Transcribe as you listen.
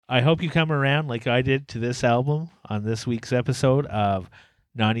I hope you come around like I did to this album on this week's episode of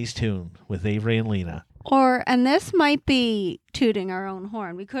 90s Tune with Avery and Lena. And this might be tooting our own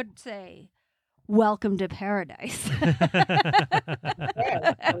horn. We could say, welcome to paradise.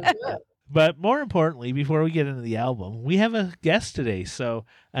 But more importantly, before we get into the album, we have a guest today. So,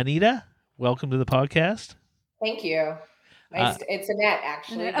 Anita, welcome to the podcast. Thank you. Nice. It's Annette,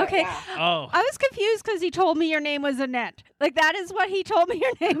 actually. Okay. Yeah. Oh, I was confused because he told me your name was Annette. Like, that is what he told me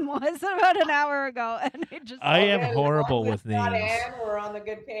your name was about an hour ago. And it just... I am horrible with names. Anne, we're on the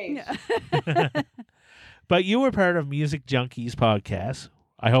good page. Yeah. But you were part of Music Junkies Podcast.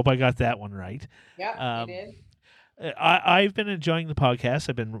 I hope I got that one right. Yeah, you did. I've been enjoying the podcast.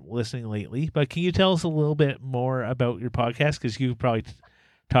 I've been listening lately. But can you tell us a little bit more about your podcast? Because you probably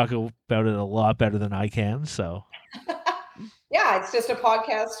talk about it a lot better than I can. So... Yeah, it's just a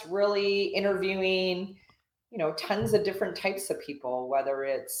podcast really interviewing, tons of different types of people, whether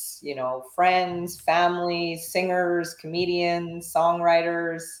it's, friends, family, singers, comedians,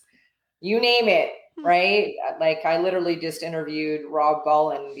 songwriters, you name it, right? Like I literally just interviewed Rob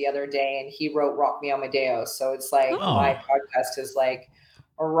Gollin the other day and he wrote Rock Me Amadeus. So it's like my podcast is like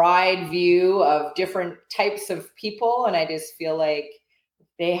a wide view of different types of people. And I just feel like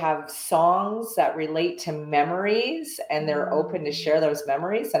they have songs that relate to memories and they're open to share those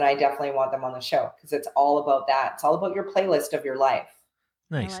memories. And I definitely want them on the show because it's all about that. It's all about your playlist of your life.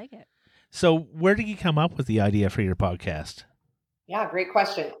 Nice. I like it. So where did you come up with the idea for your podcast? Yeah, great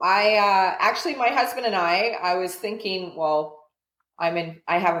question. I actually, my husband and I was thinking, well, I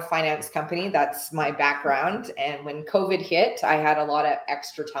have a finance company. That's my background. And when COVID hit, I had a lot of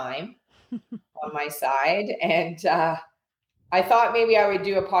extra time on my side. And, I thought maybe I would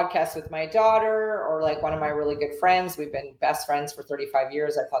do a podcast with my daughter or like one of my really good friends. We've been best friends for 35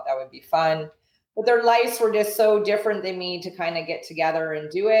 years. I thought that would be fun, but their lives were just so different than me to kind of get together and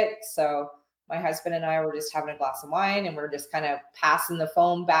do it. So my husband and I were just having a glass of wine and we're just kind of passing the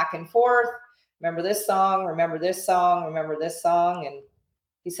phone back and forth. Remember this song, remember this song, remember this song. And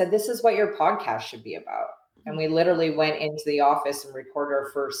he said, this is what your podcast should be about. And we literally went into the office and recorded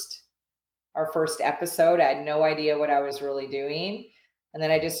our first episode. I had no idea what I was really doing. And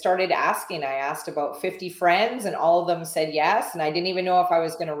then I just started asking. I asked about 50 friends and all of them said yes. And I didn't even know if I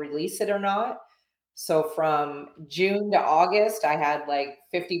was going to release it or not. So from June to August, I had like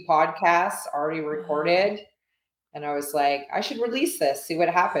 50 podcasts already recorded. And I was like, I should release this, see what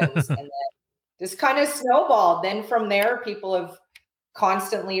happens. And then just kind of snowballed. Then from there, people have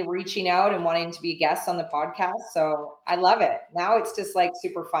constantly reaching out and wanting to be guests on the podcast. So I love it. Now it's just like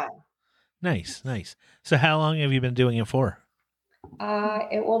super fun. Nice. So how long have you been doing it for?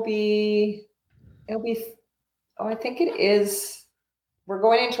 It'll be, I think it is, we're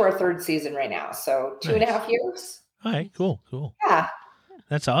going into our third season right now. So 2.5 years. All right, cool. Yeah.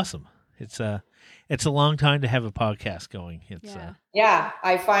 That's awesome. It's a long time to have a podcast going. Yeah.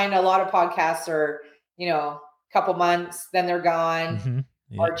 I find a lot of podcasts are, a couple months, then they're gone. Mm-hmm.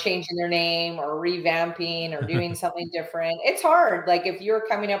 Yeah. Or changing their name or revamping or doing something different. It's hard. Like if you're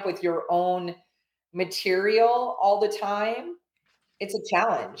coming up with your own material all the time, it's a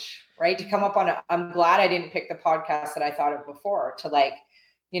challenge, right? To come up on I'm glad I didn't pick the podcast that I thought of before to like,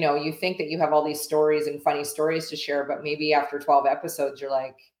 you think that you have all these stories and funny stories to share, but maybe after 12 episodes, you're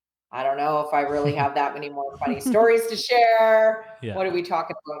like, I don't know if I really have that many more funny stories to share. Yeah. What are we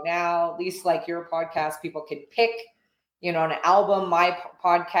talking about now? At least like your podcast, people can pick an album, my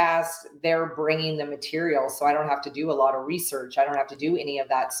podcast, they're bringing the material. So I don't have to do a lot of research. I don't have to do any of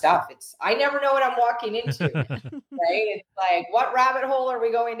that stuff. I never know what I'm walking into, right? It's like, what rabbit hole are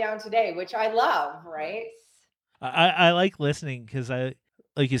we going down today? Which I love, right? I like listening because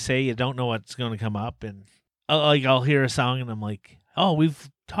like you say, you don't know what's going to come up. And I'll hear a song and I'm like, oh, we've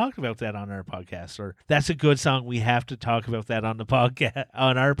talked about that on our podcast, or that's a good song. We have to talk about that on the podcast,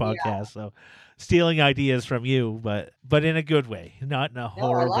 on our podcast. Yeah. So stealing ideas from you, but in a good way, not in a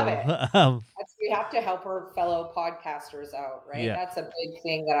horrible. I love it. We have to help our fellow podcasters out, right? Yeah. That's a big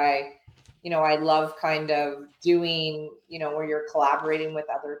thing that I love kind of doing, where you're collaborating with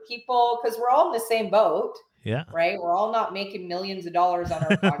other people because we're all in the same boat. Yeah. Right. We're all not making millions of dollars on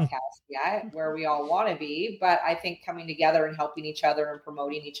our podcast yet, where we all want to be. But I think coming together and helping each other and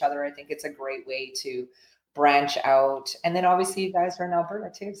promoting each other, I think it's a great way to branch out. And then obviously you guys are in Alberta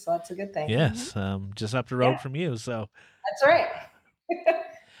too. So that's a good thing. Yes. Just up the road from you. So that's right.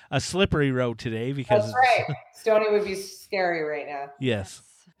 A slippery road today because that's right. Stoney would be scary right now. Yes.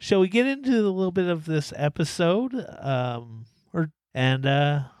 Shall we get into a little bit of this episode?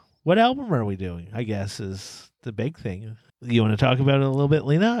 What album are we doing? I guess is the big thing. You want to talk about it a little bit,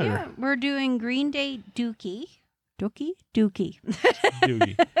 Lena? Yeah, we're doing Green Day Dookie. Dookie? Dookie.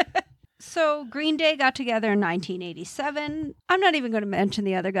 Dookie. So Green Day got together in 1987. I'm not even going to mention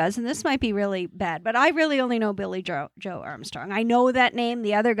the other guys, and this might be really bad, but I really only know Billy Joe Armstrong. I know that name.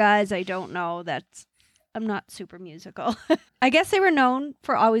 The other guys, I don't know. I'm not super musical. I guess they were known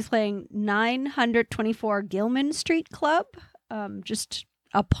for always playing 924 Gilman Street Club, just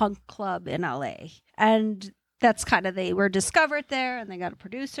a punk club in LA. And that's kind of, they were discovered there, and they got a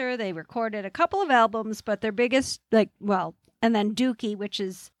producer. They recorded a couple of albums, but their biggest, and then Dookie, which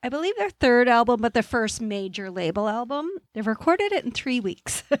is, I believe, their third album, but their first major label album. They've recorded it in 3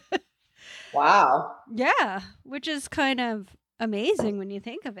 weeks. Wow. Yeah, which is kind of amazing when you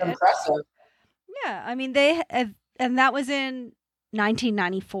think of it. Impressive. Yeah, I mean, and that was in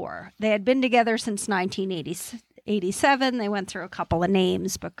 1994. They had been together since 1987. They went through a couple of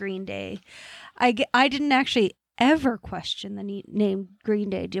names, but Green Day, I didn't actually ever question the name Green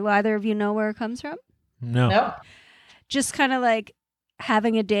Day. Do either of you know where it comes from? No. Just kind of like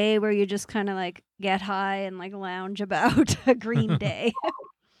having a day where you just kind of like get high and like lounge about a Green Day.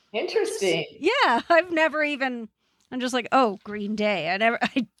 Interesting. Yeah, I'm just like, oh, Green Day.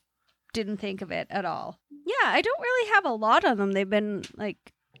 I didn't think of it at all. Yeah, I don't really have a lot on them. They've been like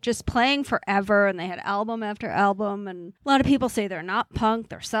just playing forever, and they had album after album, and a lot of people say they're not punk,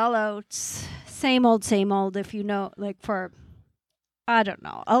 they're sellouts. Same old, if you know, like I don't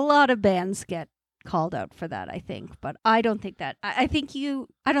know. A lot of bands get called out for that, I think, but I don't think that. I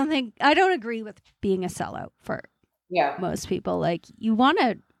don't agree with being a sellout for most people. Like, you want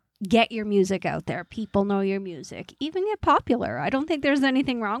to get your music out there. People know your music. Even get popular. I don't think there's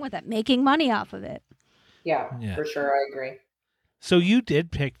anything wrong with that. Making money off of it. Yeah, for sure. I agree. So you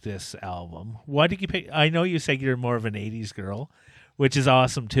did pick this album. Why did you pick? I know you said you're more of an 80s girl, which is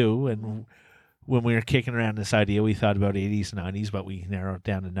awesome too. And when we were kicking around this idea, we thought about 80s, 90s, but we narrowed it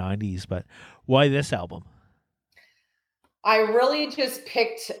down to 90s. But why this album? I really just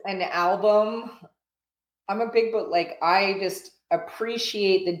picked an album. I'm a big, but like, I just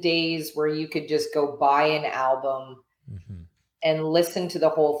appreciate the days where you could just go buy an album and listen to the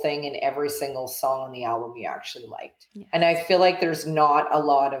whole thing, and every single song on the album you actually liked. Yes. And I feel like there's not a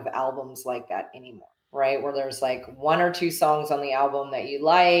lot of albums like that anymore, right? Where there's like 1 or 2 songs on the album that you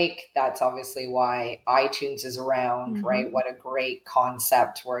like. That's obviously why iTunes is around, right? What a great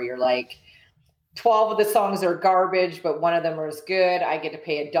concept, where you're like, 12 of the songs are garbage, but one of them is good. I get to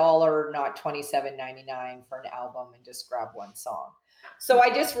pay $1, not $27.99 for an album, and just grab one song. So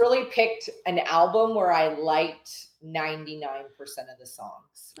I just really picked an album where I liked 99% of the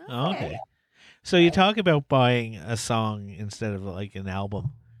songs. Okay. So you talk about buying a song instead of like an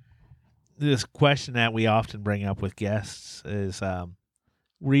album. This question that we often bring up with guests is,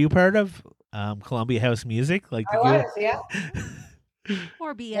 were you part of Columbia House Music? Like, I was, yeah.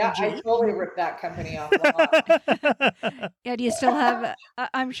 Or BMG. Yeah, I totally ripped that company off a lot. Yeah, do you still have,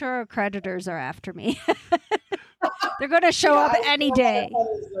 I'm sure creditors are after me. They're going to show up any day.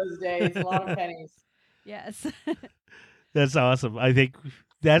 Those days, a lot of pennies. Yes. That's awesome. I think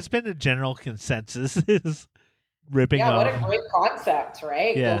that's been a general consensus, is ripping off. Yeah, what a great concept,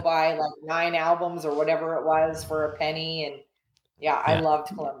 right? Yeah. Go buy like 9 albums or whatever it was for a penny. And I loved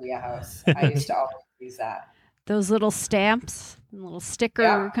Columbia House. I used to always use that. Those little stamps, little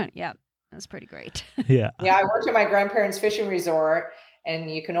sticker. That's pretty great. Yeah. Yeah, I worked at my grandparents' fishing resort,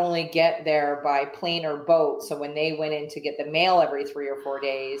 and you can only get there by plane or boat. So when they went in to get the mail every 3 or 4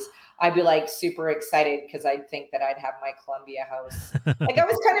 days, I'd be like super excited because I'd think that I'd have my Columbia House. Like, I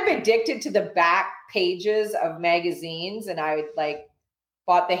was kind of addicted to the back pages of magazines, and I like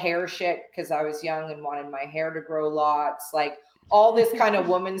bought the hair shit because I was young and wanted my hair to grow lots. Like, all this kind of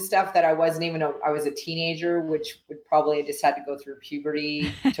woman stuff that I wasn't even, I was a teenager, which would probably just had to go through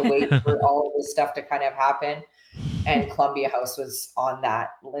puberty to wait for all of this stuff to kind of happen. And Columbia House was on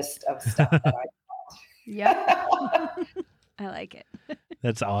that list of stuff that I bought. Yeah. I like it.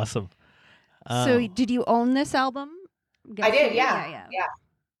 That's awesome. So did you own this album? I did. Yeah.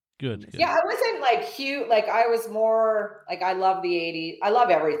 Good. Yeah. I wasn't like huge. Like, I was more like, I love the 80s. I love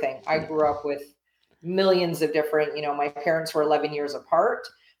everything. I grew up with millions of different, my parents were 11 years apart.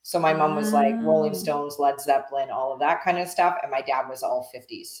 So my mom was like Rolling Stones, Led Zeppelin, all of that kind of stuff. And my dad was all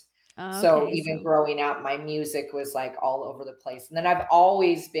 50s. So even growing up, my music was like all over the place. And then I've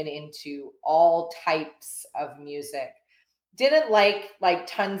always been into all types of music. Didn't like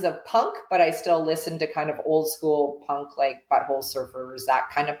tons of punk, but I still listened to kind of old school punk, like Butthole Surfers,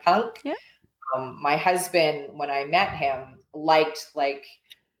 that kind of punk. Yeah. My husband, when I met him, liked like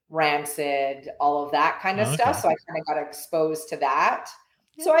Rancid, all of that kind of stuff. So I kind of got exposed to that.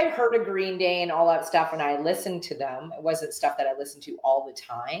 Yeah. So I heard of Green Day and all that stuff, and I listened to them. It wasn't stuff that I listened to all the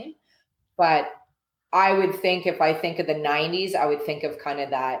time, but I would think if I think of the 90s, I would think of kind of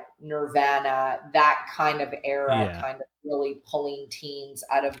that Nirvana, that kind of era, kind of really pulling teens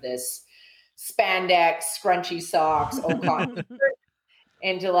out of this spandex, scrunchy socks, Ocon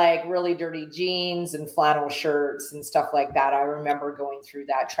into like really dirty jeans and flannel shirts and stuff like that. I remember going through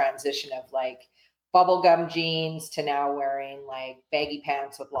that transition of like bubblegum jeans to now wearing like baggy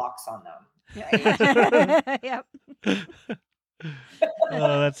pants with locks on them. Right? Yep.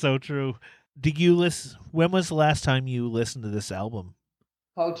 Oh, that's so true. Did you listen? When was the last time you listened to this album?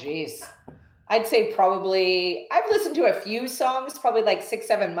 Oh, geez. I'd say probably, I've listened to a few songs probably like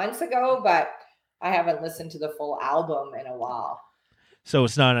 6-7 months ago, but I haven't listened to the full album in a while. So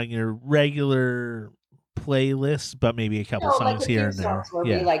it's not on your regular playlist, but maybe a couple songs like here and there. Would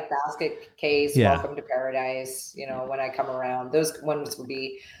be like Basket Case, Welcome to Paradise, when I come around. Those ones would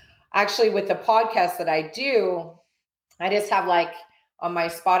be actually with the podcast that I do. I just have like on my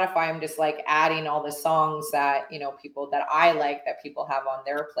Spotify, I'm just like adding all the songs that, people that I like that people have on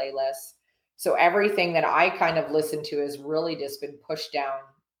their playlists. So everything that I kind of listen to has really just been pushed down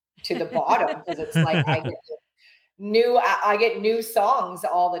to the bottom because it's like I get new songs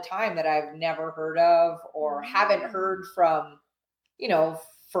all the time that I've never heard of or haven't heard from,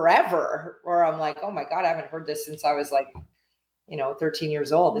 forever, or I'm like, oh my God, I haven't heard this since I was like, 13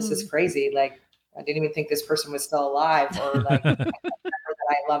 years old. This is crazy. Like, I didn't even think this person was still alive, or like,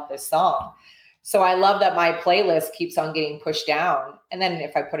 I love this song. So I love that my playlist keeps on getting pushed down. And then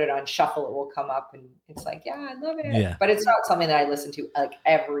if I put it on shuffle, it will come up and it's like, yeah, I love it. Yeah. But it's not something that I listen to like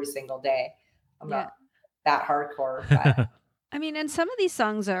every single day. I'm not that hardcore. But I mean, and some of these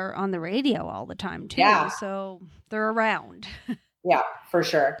songs are on the radio all the time too. Yeah. So they're around. Yeah, for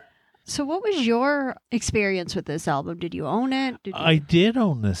sure. So what was your experience with this album? Did you own it? I did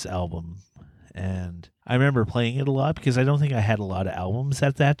own this album. And I remember playing it a lot because I don't think I had a lot of albums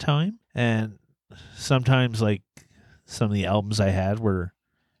at that time. And sometimes like some of the albums I had were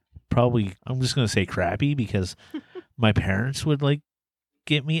probably, I'm just going to say crappy because my parents would like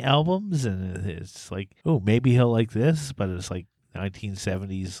get me albums and it's like, oh, maybe he'll like this, but it's like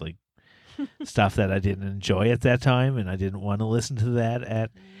 1970s like stuff that I didn't enjoy at that time, and I didn't want to listen to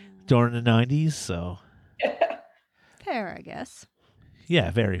that during the 90s. So fair, I guess. Yeah,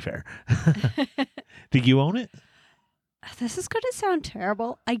 very fair. Did you own it? This is going to sound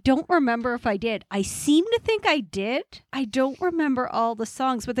terrible. I don't remember if I did. I seem to think I did. I don't remember all the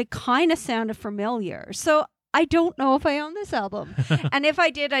songs, but they kind of sounded familiar. So I don't know if I own this album. And if I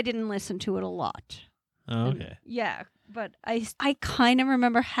did, I didn't listen to it a lot. Oh, okay. Yeah, but I kind of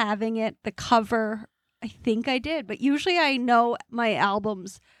remember having it, the cover. I think I did. But usually I know my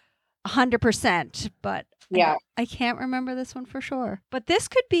albums 100%, but yeah, I can't remember this one for sure. But this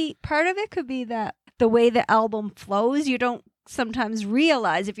could be, part of it could be that the way the album flows, you don't sometimes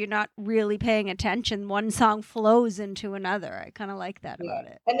realize if you're not really paying attention, one song flows into another. I kind of like that about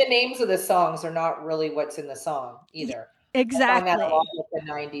it. And the names of the songs are not really what's in the song either. Exactly. I find that a lot with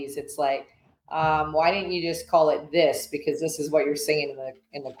the 90s. It's like, why didn't you just call it this? Because this is what you're singing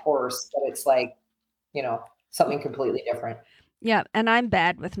in the chorus, but it's like, something completely different. Yeah, and I'm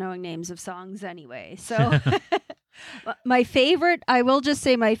bad with knowing names of songs anyway. So my favorite, I will just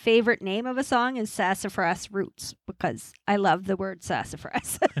say my favorite name of a song is Sassafras Roots because I love the word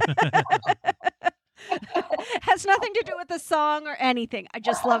sassafras. Has nothing to do with the song or anything. I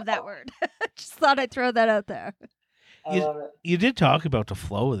just love that word. Just thought I'd throw that out there. I love it. You did talk about the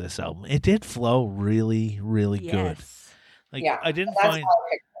flow of this album. It did flow really, really good. Like I didn't find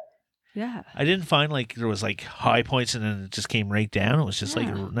I didn't find like there was like high points and then it just came right down. It was just like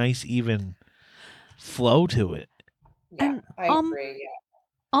a nice even flow to it. Yeah, and, I agree. Yeah.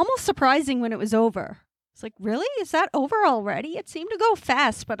 Almost surprising when it was over. It's like, really? Is that over already? It seemed to go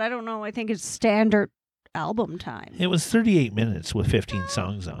fast, but I don't know. I think it's standard album time. It was 38 minutes with 15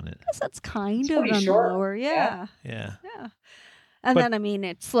 songs on it. I guess that's kind of on the lower. Yeah. And then, I mean,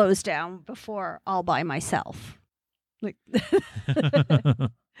 it slows down before All By Myself. Like,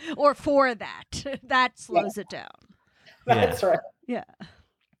 or for that slows it down. That's right. Yeah.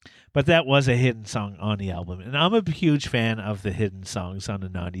 But that was a hidden song on the album. And I'm a huge fan of the hidden songs on the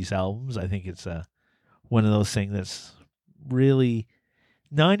 90s albums. I think it's one of those things that's really...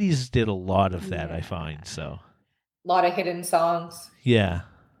 90s did a lot of that, I find. So a lot of hidden songs. Yeah.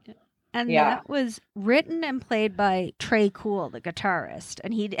 And that was written and played by Trey Cool, the guitarist,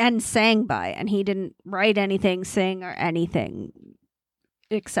 and sang by, and he didn't write anything, sing, or anything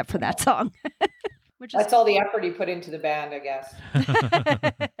except for that song. That's all the effort he put into the band, I guess.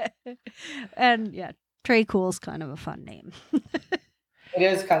 And Trey Cool's kind of a fun name. It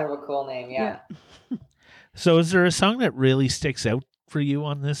is kind of a cool name, yeah. So is there a song that really sticks out for you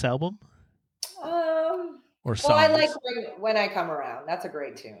on this album? or Well, I songs. like when I Come Around. That's a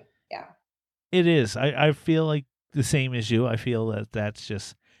great tune. Yeah. It is. I feel like the same as you. I feel that that's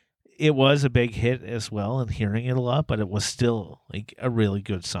just, it was a big hit as well and hearing it a lot, but it was still like a really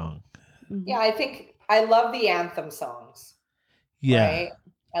good song. Yeah, I think I love the anthem songs. Yeah. Right?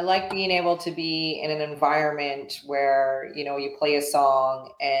 I like being able to be in an environment where, you play a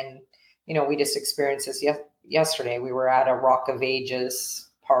song and, we just experienced this yesterday. We were at a Rock of Ages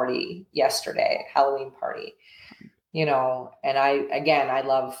party yesterday, Halloween party, and I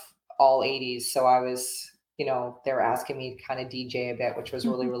love all 80s. So I was, they were asking me to kind of DJ a bit, which was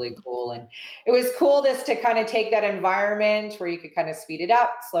really, really cool. And it was cool just to kind of take that environment where you could kind of speed it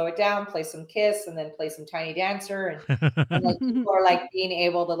up, slow it down, play some Kiss, and then play some Tiny Dancer. And like people are like being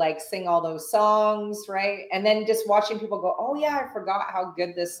able to like sing all those songs, right? And then just watching people go, oh yeah, I forgot how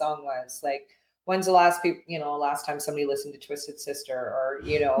good this song was. Like, when's the last time somebody listened to Twisted Sister or,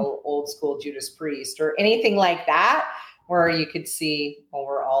 old school Judas Priest or anything like that, where you could see, well,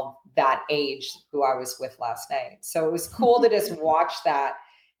 we're all that age who I was with last night. So it was cool to just watch that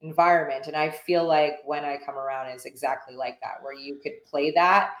environment. And I feel like When I Come Around is exactly like that, where you could play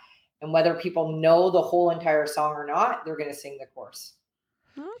that and whether people know the whole entire song or not, they're going to sing the chorus.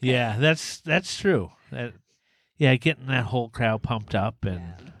 Okay. Yeah, that's true. Getting that whole crowd pumped up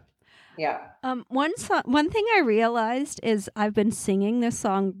and yeah. One thing I realized is I've been singing this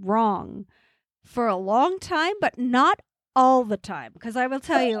song wrong for a long time, but not all the time. Because I will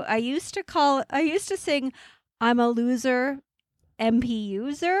tell you, I used to sing I'm a loser MP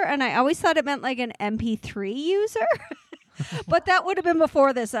user, and I always thought it meant like an MP3 user. But that would have been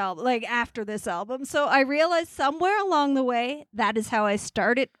before this album, like after this album. So I realized somewhere along the way, that is how I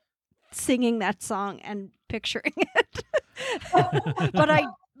started singing that song and picturing it. But I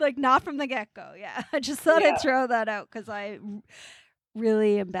not from the get-go. Yeah. I just thought I'd throw that out because I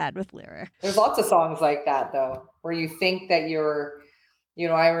really am bad with lyrics. There's lots of songs like that though, where you think that you're,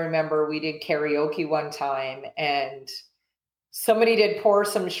 I remember we did karaoke one time and somebody did Pour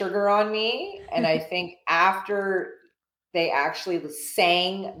Some Sugar on Me. And I think after they actually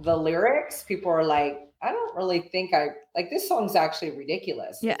sang the lyrics, people were like, I don't really think this song's actually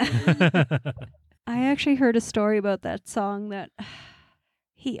ridiculous. Yeah. I actually heard a story about that song that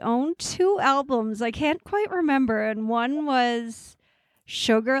he owned 2 albums. I can't quite remember. And one was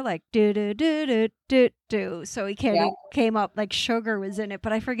Sugar, like do do do do do do. So he came up like Sugar was in it,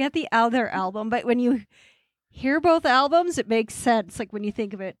 but I forget the other album. But when you hear both albums, it makes sense. Like when you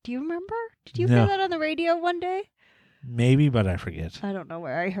think of it, do you remember? Did you hear that on the radio one day? Maybe, but I forget. I don't know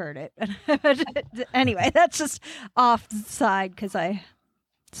where I heard it. Anyway, that's just off the side because I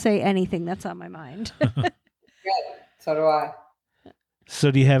say anything that's on my mind. Yeah, so do I. So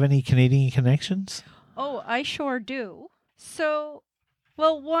do you have any Canadian connections? Oh, I sure do. So,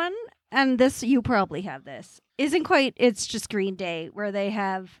 well, one, and this, you probably have this, isn't quite, it's just Green Day, where they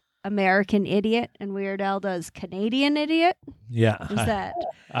have American Idiot and Weird Al does Canadian Idiot. Yeah.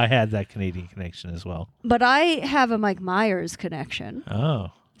 I had that Canadian connection as well. But I have a Mike Myers connection.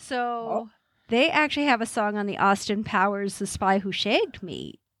 Oh. So they actually have a song on the Austin Powers The Spy Who Shagged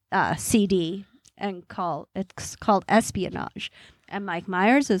Me CD and it's called Espionage. And Mike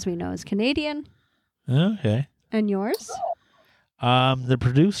Myers, as we know, is Canadian. Okay. And yours? The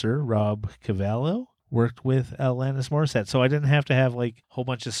producer, Rob Cavallo, worked with Alanis Morissette, so I didn't have to have like a whole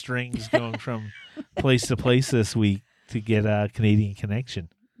bunch of strings going from place to place this week to get a Canadian connection.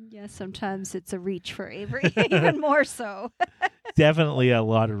 Yeah, sometimes it's a reach for Avery, even more so. Definitely a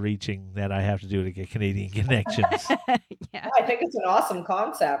lot of reaching that I have to do to get Canadian connections. Yeah. I think it's an awesome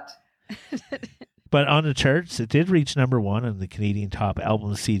concept. But on the charts, it did reach #1 on the Canadian Top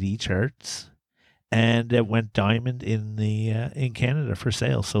Album CD charts. And it went diamond in Canada for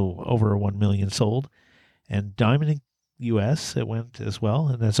sale, so over 1 million sold. And diamond in U.S. it went as well,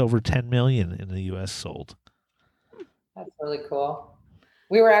 and that's over 10 million in the U.S. sold. That's really cool.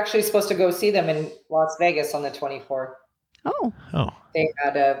 We were actually supposed to go see them in Las Vegas on the 24th. Oh. They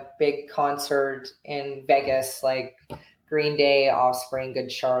had a big concert in Vegas, like Green Day, Offspring,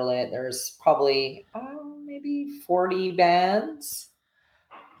 Good Charlotte. There's probably maybe 40 bands.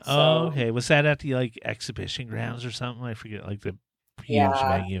 So, okay. Was that at the like exhibition grounds or something? I forget, like the huge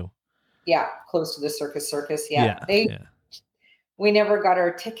venue. Yeah, close to the Circus. Yeah. We never got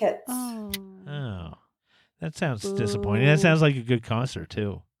our tickets. Oh, that sounds disappointing. That sounds like a good concert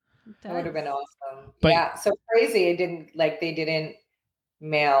too. That would have been awesome. But, so crazy. They didn't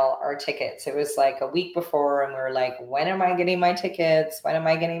mail our tickets. It was like a week before, and we were like, when am I getting my tickets? When am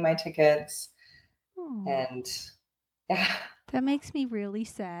I getting my tickets? And yeah. That makes me really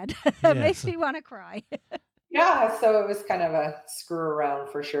sad. That makes me want to cry. Yeah, so it was kind of a screw around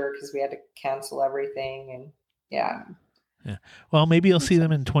for sure because we had to cancel everything, and yeah. Yeah. Well, maybe you'll see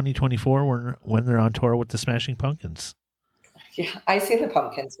them in 2024 when they're on tour with the Smashing Pumpkins. Yeah, I've seen the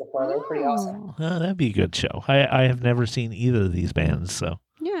Pumpkins before. They're pretty awesome. That'd be a good show. I have never seen either of these bands, so.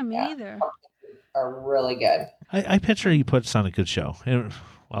 Yeah, me either. Are really good. I picture he puts on a good show. Well,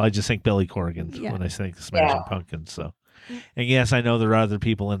 I just think Billy Corgan when I think Smashing Pumpkins. So, and yes, I know there are other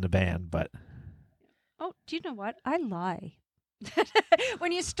people in the band, but. Oh, do you know what? I lie.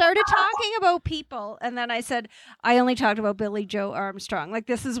 When you started talking about people, and then I said I only talked about Billy Joe Armstrong. Like,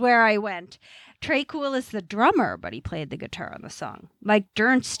 this is where I went. Trey Cool is the drummer, but he played the guitar on the song. Mike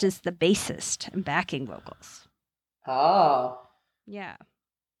Dernst is the bassist and backing vocals. Oh. Yeah.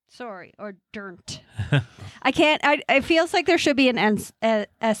 Sorry, or Dernt. I can't. It feels like there should be an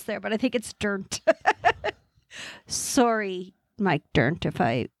S there, but I think it's Dernt. Sorry, Mike Dernt, if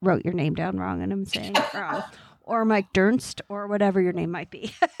I wrote your name down wrong and I'm saying it wrong. Or Mike Dernst, or whatever your name might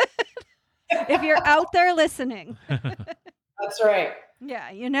be. If you're out there listening. That's right.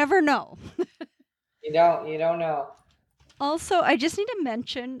 Yeah, you never know. You don't know. Also, I just need to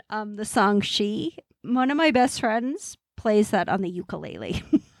mention the song She. One of my best friends plays that on the ukulele.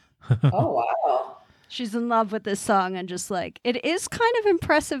 Oh, wow. She's in love with this song, and just like, it is kind of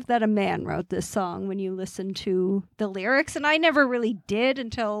impressive that a man wrote this song when you listen to the lyrics. And I never really did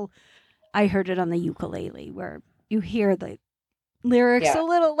until I heard it on the ukulele, where you hear the lyrics a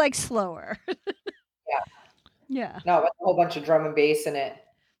little like slower. Yeah. No, with a whole bunch of drum and bass in it.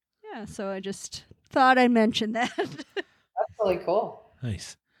 Yeah, so I just thought I'd mention that. That's really cool.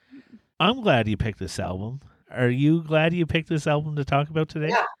 Nice. I'm glad you picked this album. Are you glad you picked this album to talk about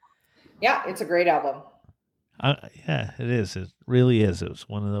today? Yeah, it's a great album. Yeah, it is. It really is. It was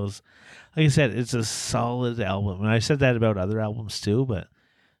one of those, like I said, it's a solid album. And I said that about other albums too, but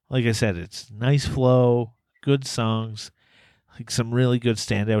like I said, it's nice flow, good songs, like some really good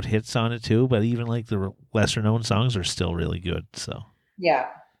standout hits on it too, but even like the lesser known songs are still really good. So yeah,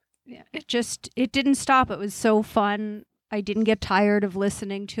 it didn't stop. It was so fun. I didn't get tired of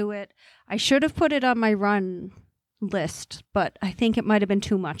listening to it. I should have put it on my run list, but I think it might have been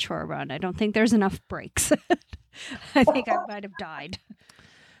too much for a run. I don't think there's enough breaks. I think I might have died.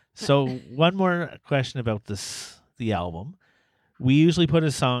 So one more question about the album. We usually put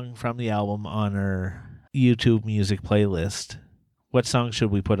a song from the album on our YouTube music playlist. What song should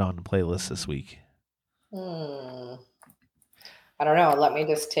we put on the playlist this week? I don't know. Let me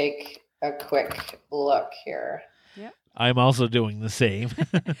just take a quick look here. Yep. I'm also doing the same.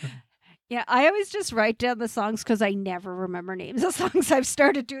 Yeah, I always just write down the songs because I never remember names of songs. I've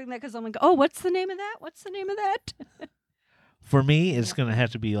started doing that because I'm like, oh, what's the name of that? What's the name of that? For me, it's going to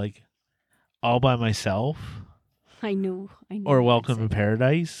have to be like All By Myself. I knew. Or Welcome to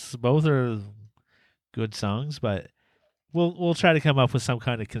Paradise. Both are good songs, but we'll try to come up with some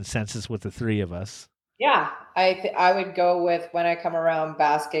kind of consensus with the three of us. Yeah, I would go with When I Come Around,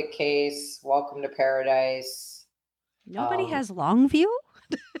 Basket Case, Welcome to Paradise. Nobody has Longview?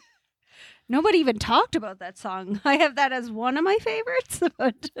 Nobody even talked about that song. I have that as one of my favorites.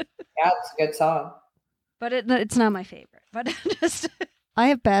 But yeah, it's a good song. But it's not my favorite. But I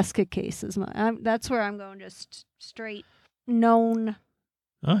have Basket Case as that's where I'm going, just straight known.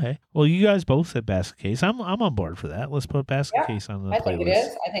 Okay. Well, you guys both said Basket Case. I'm on board for that. Let's put Basket Case on the playlist. I think it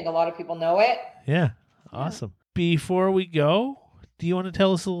is. I think a lot of people know it. Yeah. Awesome. Before we go, do you want to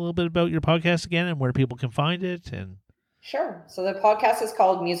tell us a little bit about your podcast again and where people can find it? And sure. So the podcast is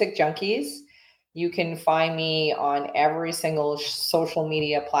called Music Junkies. You can find me on every single social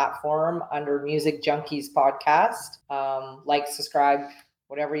media platform under Music Junkies Podcast. Like, subscribe,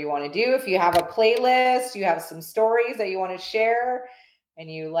 whatever you want to do. If you have a playlist, you have some stories that you want to share, and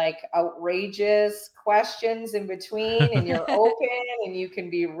you like outrageous questions in between, and you're open and you can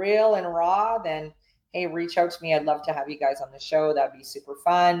be real and raw, then hey, reach out to me. I'd love to have you guys on the show. That'd be super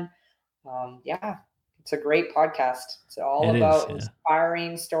fun. Yeah, it's a great podcast. It's all about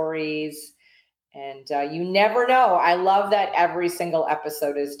inspiring stories. And you never know. I love that every single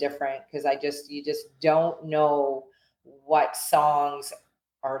episode is different because you just don't know what songs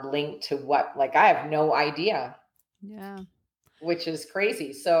are linked to what. Like, I have no idea. Yeah. Which is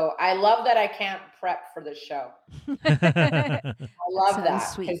crazy. So I love that I can't prep for the show. I love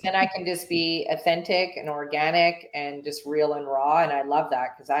that because then I can just be authentic and organic and just real and raw. And I love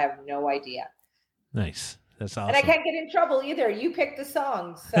that because I have no idea. Nice. That's awesome. And I can't get in trouble either. You pick the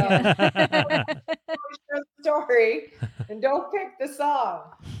song. So share the story and don't pick the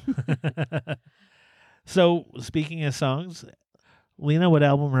song. So speaking of songs, Lena, what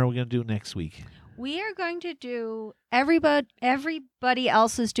album are we going to do next week? We are going to do Everybody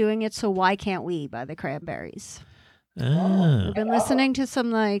Else Is Doing It, So Why Can't We by the Cranberries. Ah. We've been listening to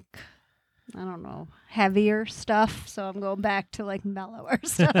some, like, I don't know, heavier stuff, so I'm going back to, like, mellower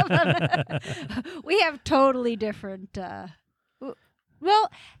stuff. We have totally different,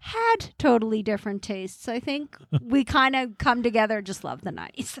 had totally different tastes. I think we kind of come together and just love the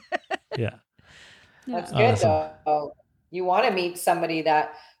 90s. Yeah. That's good, though. You want to meet somebody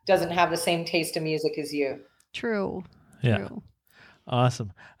that doesn't have the same taste in music as you. True. Yeah. True.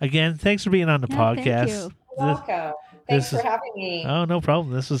 Awesome. Again, thanks for being on the podcast. Thank you. You're welcome. Thanks for having me. Oh, no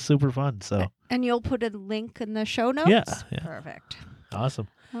problem. This was super fun. So. And you'll put a link in the show notes? Yeah. Perfect. Awesome.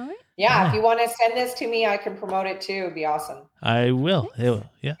 All right. Yeah, if you want to send this to me, I can promote it too. It'd be awesome. I will.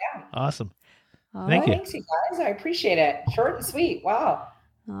 Yeah. Awesome. Thank you. Thanks, you guys. I appreciate it. Short and sweet. Wow.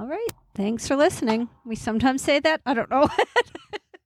 All right. Thanks for listening. We sometimes say that. I don't know.